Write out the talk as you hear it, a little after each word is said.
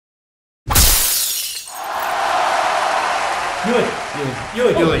Yuli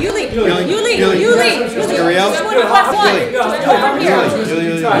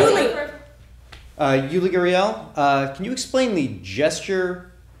Gurriel, can you explain the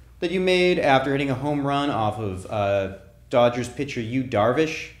gesture that you made after hitting a home run off of Dodgers pitcher Yu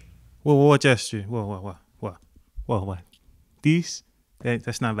Darvish? What gesture? What?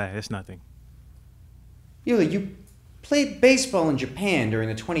 That's not bad. That's nothing. Yuli, you played baseball in Japan during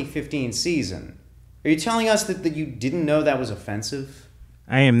the 2015 season. Are you telling us that you didn't know that was offensive?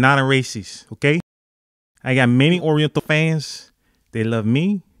 I am not a racist, okay? I got many Oriental fans. They love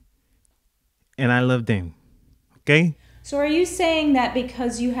me, and I love them, okay? So are you saying that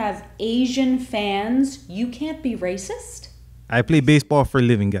because you have Asian fans, you can't be racist? I play baseball for a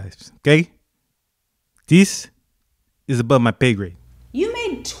living, guys, okay? This is above my pay grade. You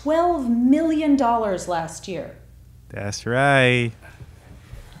made $12 million last year. That's right.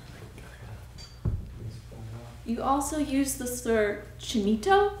 You also use the slur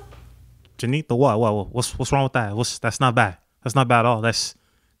chinito? Janita, what? What's wrong with that? That's not bad. That's not bad at all. That's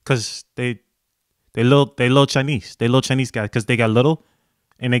because they little Chinese. They little Chinese guys because they got little,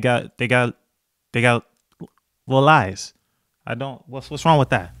 and they got little eyes. I don't. What's wrong with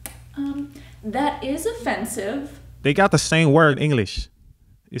that? That is offensive. They got the same word in English.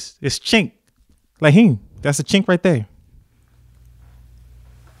 It's chink, like him. That's a chink right there.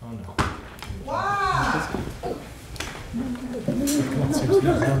 Oh no! Wow!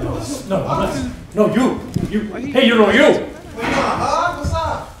 No, you. Hey, you. What's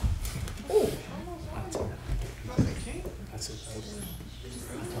up?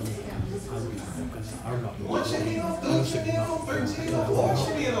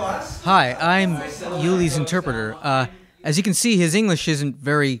 Hi, I'm Yuli's interpreter. As you can see, his English isn't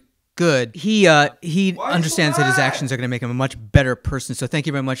very good. He understands that his actions are going to make him a much better person. So thank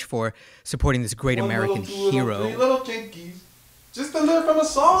you very much for supporting this great American hero. Little jinkies, just to live from a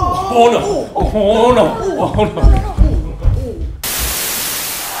song. Oh no!